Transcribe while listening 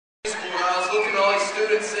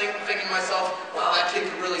students thinking to myself, wow, that kid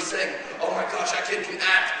can really sing. Oh my gosh, that kid can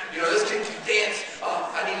act. You know, this kid can dance.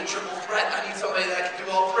 Oh, I need a triple threat. I need somebody that can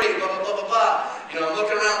do all three. Blah, blah, blah, blah, blah. You know, I'm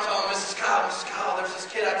looking around telling Mrs. Kyle, there's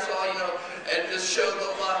this kid I saw, you know, at this show,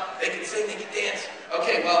 blah, blah. They can sing, they can dance.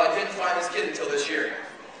 Okay, well, I didn't find this kid until this year.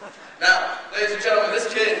 Now, ladies and gentlemen,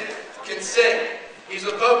 this kid can sing. He's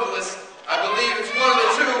a vocalist. I believe it's one of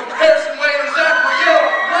the two. Harrison Wayne or Zach McGill.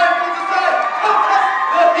 Blindfolds aside.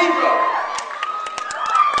 The hero.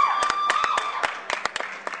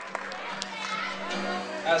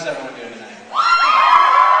 How's everyone doing tonight?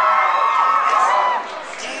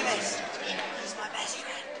 Davis, he's my best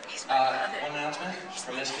friend. One announcement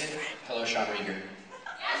from this kid. Hello, Sean Rieger.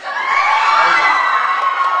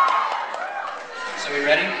 So we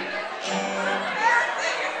ready?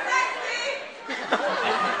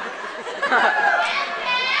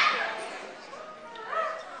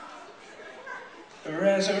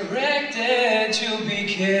 Resurrected to be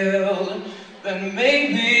killed, then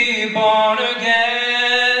maybe born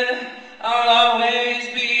again. I'll always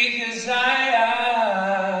be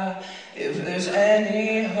Keziah, if there's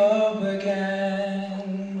any hope again.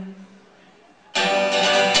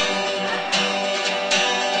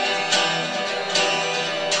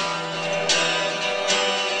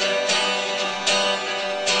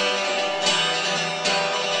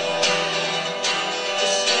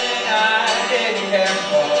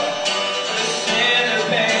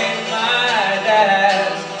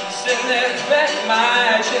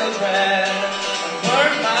 My children,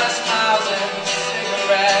 burned my smiles and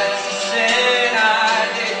cigarettes. The sin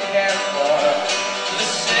I didn't care for, the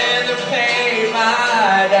sin that paid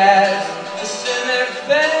my debts, the sin that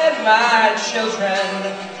fed my children,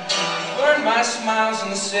 burned my smiles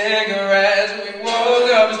and cigarettes. We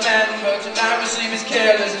woke up as men, but tonight we seem as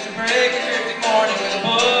careless as a break a drifting morning with a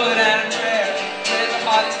bullet and a prayer. With a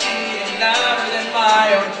heart that's beating louder than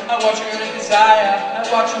my own. I watch her in desire, I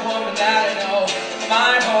watch a woman that I know.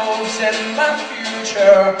 My hopes and my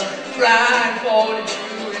future blindfolded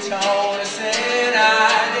to its own. A sin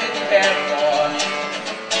I didn't care for, a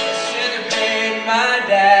sin that paid my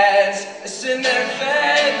debts, a sin that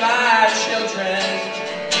fed my children,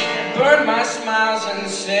 and burned my smiles and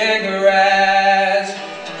cigarettes.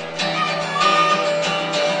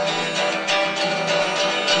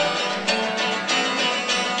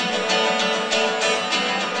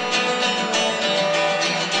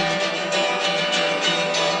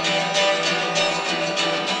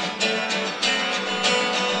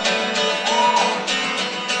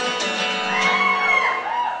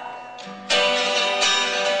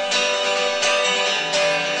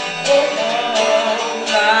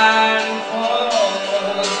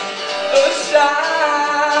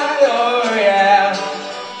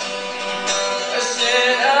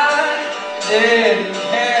 Didn't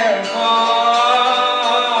care for.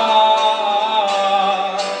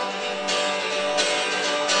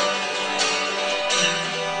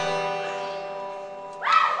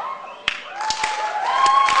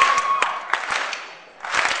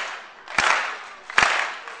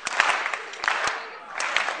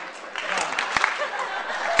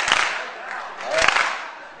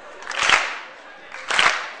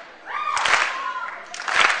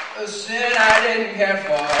 A sin I didn't care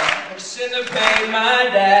for, a sin that paid my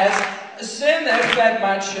debts, a sin that fed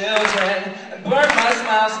my children, and burned my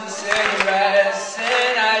smiles and cigarettes. A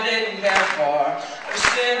sin I didn't care for, a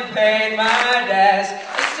sin that paid my debts,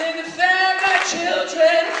 a sin that fed my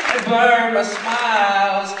children, and burned my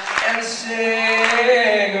smiles and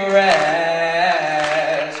cigarettes.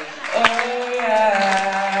 Oh yeah.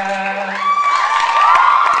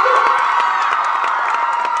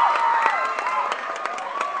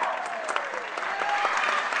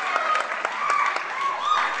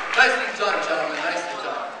 Nicely done, gentlemen. Nicely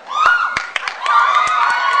done.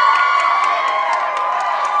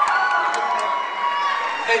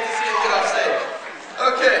 Hate to see him get off stage.